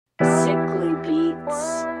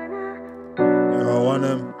want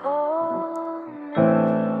them.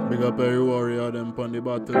 Big up every warrior them on the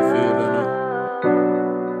battlefield, you know.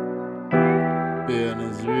 Pain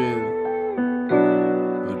is real,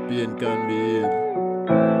 but pain can be healed.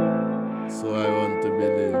 So I want to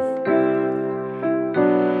believe.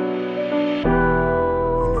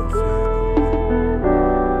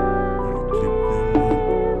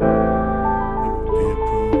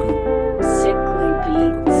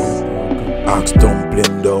 Axe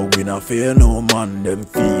dumpling dog, we not fear no man. Them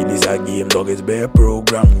feel is a game, dog is bare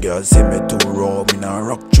program. Girl see me too raw, me not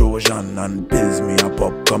rock Trojan. And pills me a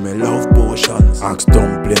pop, come me love potions. Axe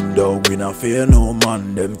dumpling dog, we not fear no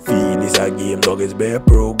man. Them feel is a game, dog is bare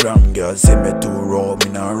program. Girl see me too raw, me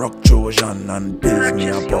not rock Trojan. And pills me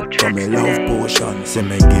a pop, come me love potions. See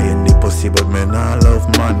me gain the pussy, but me not love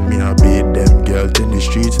man. Me a beat them girl in the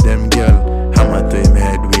streets, them girl. Hammer to him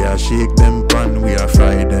head, we a shake them pan, we a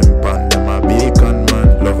fry them pan, them a bacon man.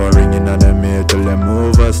 Love a ringing on them ear till them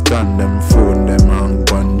overstand, them phone them hang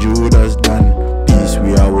pan Judas done. Peace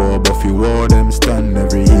we a war, but fi war them stand.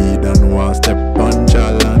 Every heathen want step on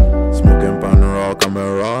chalan. Smoking pan rock, I'm a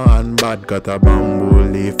raw and bad. Got a bamboo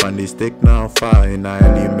leaf and the stick now fire. In a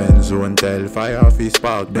element zone, tell fire fi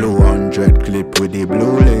spark. Blue 100 clip with the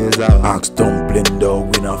blue laser. Axe dumpling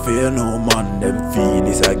dog, we not fear no man. Them feel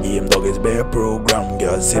is a game, dog is bare program.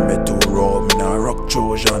 Girl see me too raw, me not rock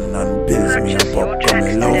Trojan. And pills me a pop, come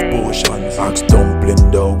me love potions. Axe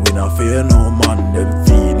dumpling dog, we not fear no man. Them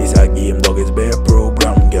feel is a game, dog is bare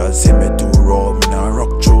program. Girl see me too raw, me not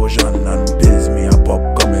rock Trojan. And pills me a pop,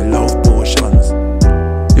 come me love potions.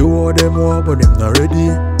 You want them war, but them not ready.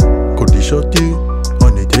 Cut the shotty,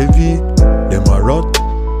 on it heavy. Them a rot.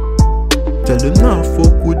 Tell them not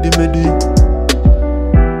fuck with the medi.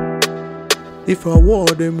 If I war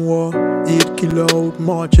them war, 8 killer out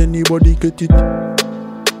march, anybody get it.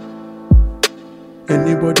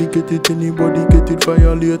 Anybody get it,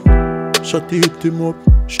 violate. Shot it, hit him up,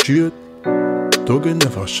 straight. Dog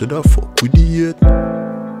never shoulda fuck with the 8.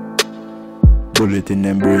 Bullet in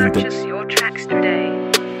them brain. Purchase your tracks today.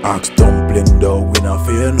 Axe dumpling dog, we not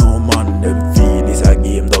fear no man. Them feel is a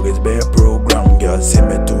game, dog is bare program. Girl see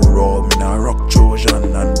me too raw, me not rock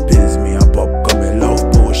Trojan. And pills me a pop, come me love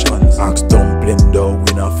potions. Axe dumpling dog,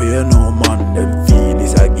 we not fear no man. Them feel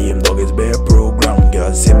is a game, dog is bare program.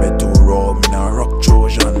 Girl see me